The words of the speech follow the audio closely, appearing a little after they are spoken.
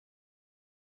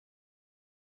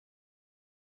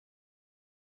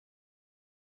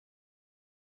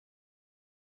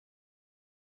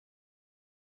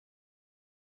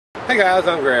Hey guys,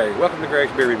 I'm Greg. Welcome to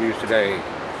Greg's Beer Reviews today.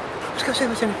 Let's go see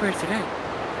what's in the fridge today.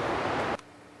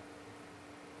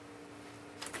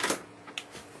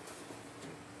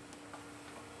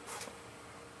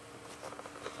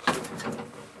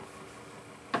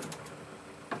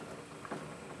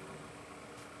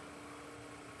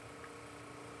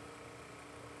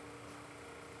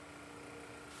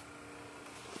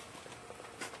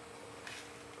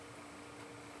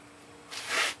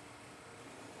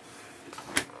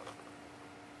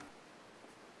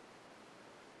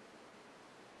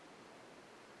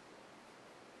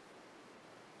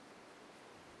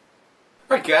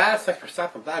 Alright guys, thanks for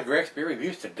stopping by Greg's Beer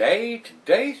Reviews today.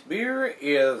 Today's beer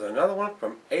is another one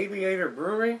from Aviator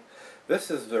Brewery. This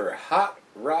is their Hot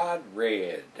Rod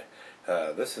Red.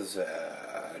 This is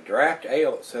a draft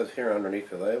ale, it says here underneath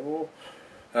the label.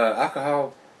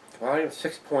 Alcohol volume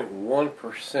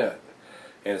 6.1%.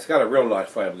 And it's got a real nice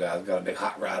flavor, guys. It's got a big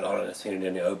hot rod on it. I've seen it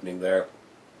in the opening there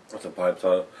with some pipes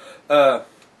on it.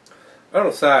 On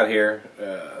the side here,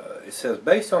 it says,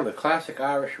 based on the classic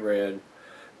Irish Red,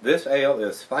 this ale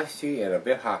is spicy and a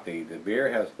bit hoppy. The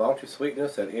beer has malty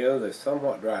sweetness that ends a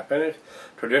somewhat dry finish.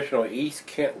 Traditional East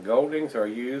Kent Goldings are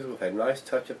used with a nice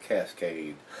touch of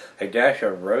Cascade. A dash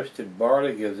of roasted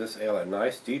barley gives this ale a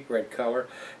nice deep red color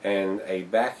and a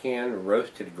back-end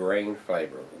roasted grain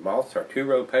flavor. The malts are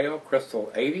two-row pale,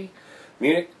 Crystal 80,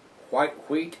 Munich white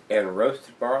wheat, and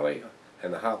roasted barley.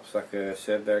 And the hops, like I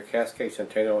said there, Cascade,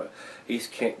 Centennial,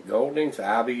 East Kent Goldings,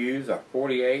 IBUs are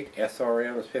 48,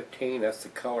 SRM is 15, that's the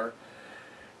color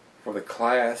for the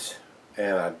class.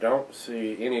 And I don't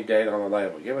see any date on the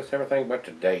label. Give us everything but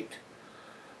the date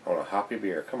on a hoppy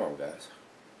beer. Come on, guys.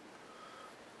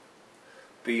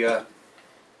 The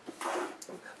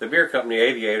beer company,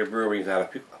 Aviator Brewery, is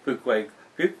out of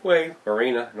Fuquay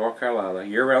Marina, North Carolina.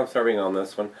 Year-round serving on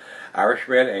this one. Irish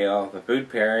Red Ale. The food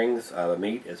pairings, the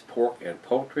meat is pork and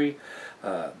poultry.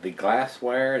 The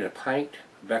glassware, the pint,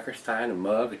 Beckerstein, a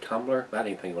mug, a tumbler, about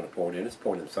anything you want to pour it in. It's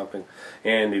poured in something.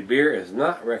 And the beer is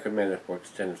not recommended for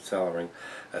extended cellaring.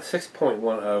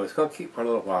 6.10. It's going to keep for a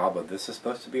little while, but this is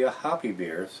supposed to be a hoppy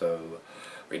beer, so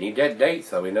we need that date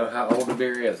so we know how old the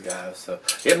beer is, guys. So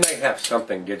it may have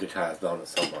something digitized on it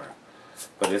somewhere.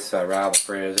 But it's right out of the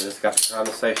fridge, and it's got the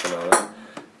condensation on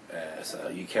it. So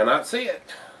you cannot see it.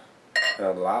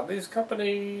 Now, a lot of these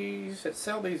companies that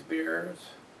sell these beers,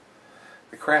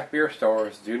 the craft beer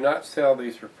stores, do not sell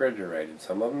these refrigerated.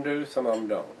 Some of them do, some of them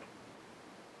don't.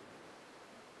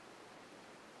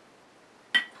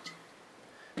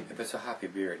 If it's a hoppy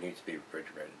beer, it needs to be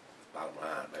refrigerated. Bottom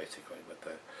line, basically. But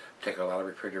they take a lot of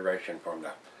refrigeration for them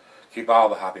to keep all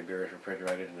the hoppy beers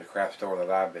refrigerated in the craft store that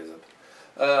I visit.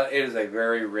 It is a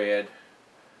very red,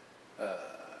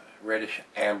 reddish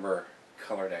amber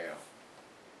colored ale.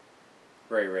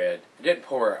 Very red. It didn't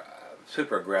pour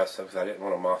super aggressive because I didn't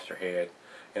want a monster head,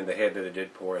 and the head that it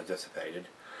did pour is dissipated.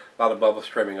 A lot of bubbles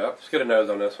streaming up. Let's get a nose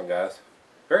on this one, guys.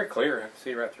 Very clear. I can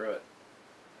see right through it.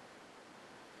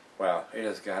 Wow, it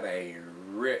has got a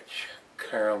rich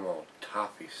caramel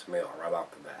toffee smell right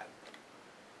off the bat.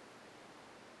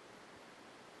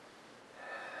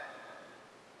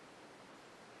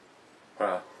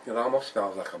 Wow, it almost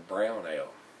smells like a brown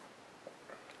ale.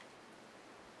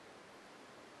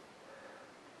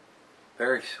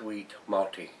 Very sweet,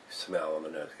 malty smell on the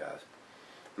nose, guys.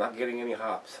 Not getting any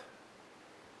hops.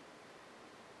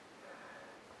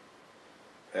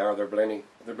 They're blending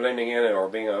in it or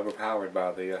being overpowered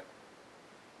by the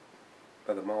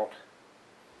malt.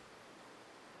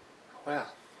 Wow,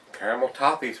 caramel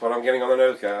toffee is what I'm getting on the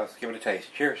nose, guys. Give it a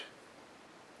taste. Cheers.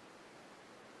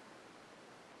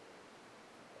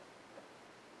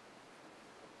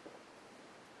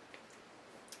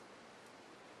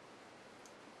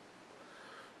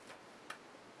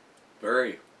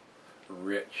 Very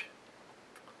rich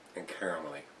and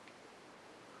caramelly.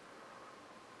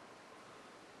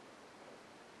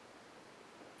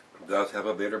 It does have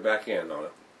a bitter back end on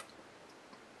it.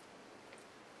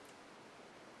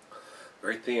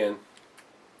 Very thin.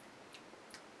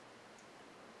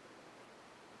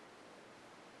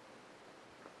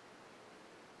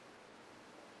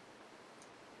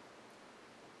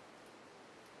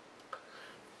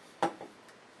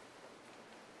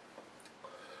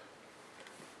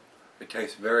 It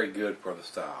tastes very good for the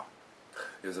style.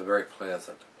 It is a very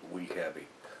pleasant wee heavy.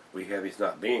 Wee heavy's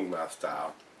not being my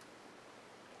style.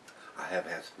 I have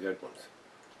had some good ones.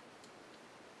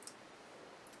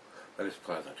 That is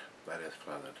pleasant. That is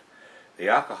pleasant. The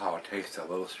alcohol tastes a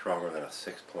little stronger than a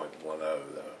 6.10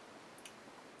 though.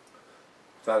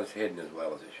 It's not as hidden as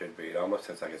well as it should be. It almost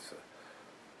tastes like it's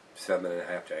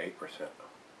 7.5 to 8%.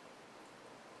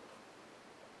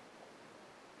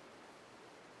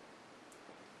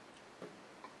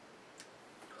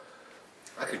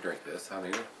 could drink this. I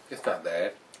mean, it's not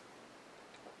bad.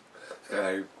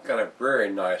 It's got a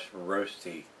very nice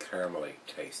roasty, caramelly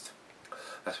taste.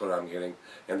 That's what I'm getting.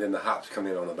 And then the hops come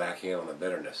in on the back end on the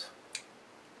bitterness.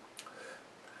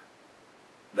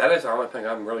 That is the only thing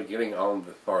I'm really getting on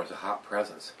as far as the hop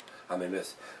presence. I mean,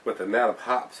 this, with the amount of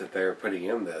hops that they're putting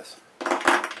in this,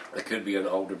 it could be an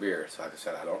older beer. So like I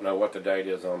said, I don't know what the date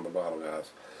is on the bottle,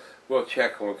 guys. We'll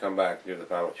check when we come back and do the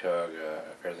final chug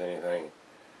if there's anything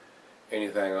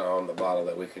on the bottle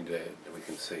that we can do, that we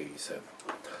can see. So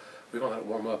we're going to let it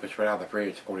warm up. It's right out of the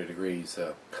fridge, 40 degrees.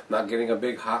 So not getting a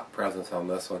big hop presence on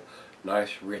this one.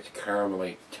 Nice, rich,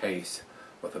 caramelly taste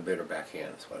with a bitter back end.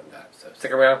 That's what I've got. So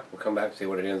stick around. We'll come back and see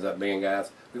what it ends up being,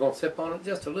 guys. We're going to sip on it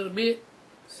just a little bit.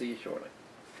 See you shortly.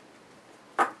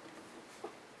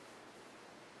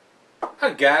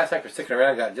 Hi guys, thanks for sticking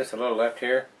around. Got just a little left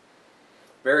here.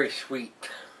 Very sweet.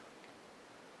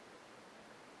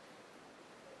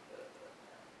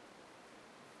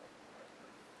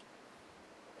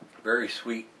 Very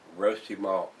sweet, roasty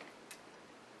malt.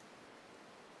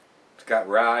 It's got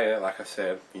rye in it, like I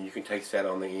said, and you can taste that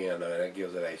on the end, and it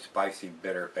gives it a spicy,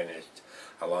 bitter finish,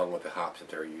 along with the hops that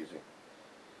they're using.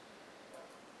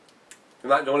 They're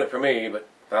not doing it for me, but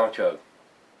final chug.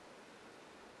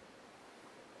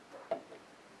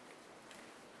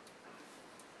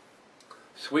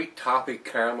 Sweet toffee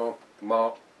caramel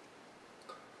malt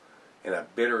and a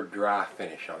bitter dry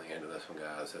finish on the end of this one,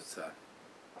 guys. It's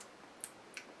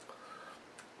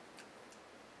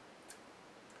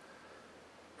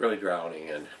really dry on the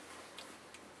end.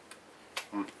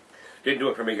 Didn't do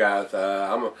it for me, guys.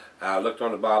 I looked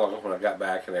on the bottle when I got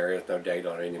back, and there is no date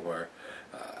on it anywhere.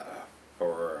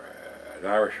 For an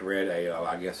Irish red ale,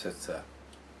 I guess it's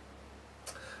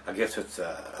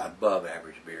above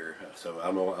average beer. So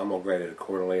I'm gonna grade it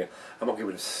accordingly. I'm gonna give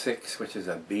it a 6, which is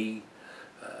a B.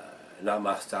 Not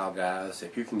my style, guys.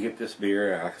 If you can get this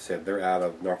beer, like I said, they're out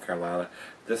of North Carolina.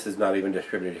 This is not even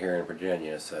distributed here in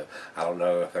Virginia, so I don't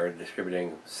know if they're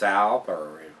distributing south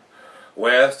or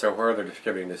west or where they're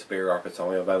distributing this beer, or if it's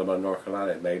only available in North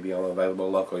Carolina. It may be only available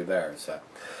locally there. So,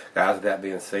 guys, with that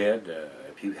being said,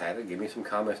 if you had it, give me some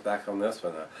comments back on this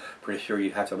one. I'm pretty sure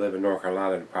you'd have to live in North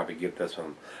Carolina to probably get this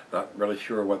one. Not really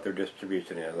sure what their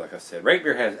distribution is. Like I said, Rate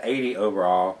Beer has 80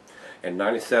 overall and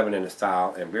 97 in the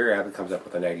style, and Beer Advocate comes up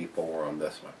with an 84 on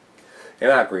this one.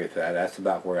 And I agree with that. That's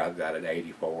about where I've got it,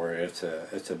 84. It's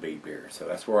a B beer. So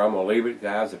that's where I'm going to leave it,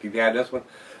 guys. If you've had this one,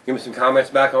 give me some comments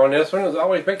back on this one. As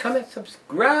always, make comments,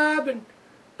 subscribe, and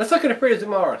let's look at the fridge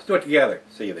tomorrow. Let's do it together.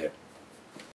 See you then.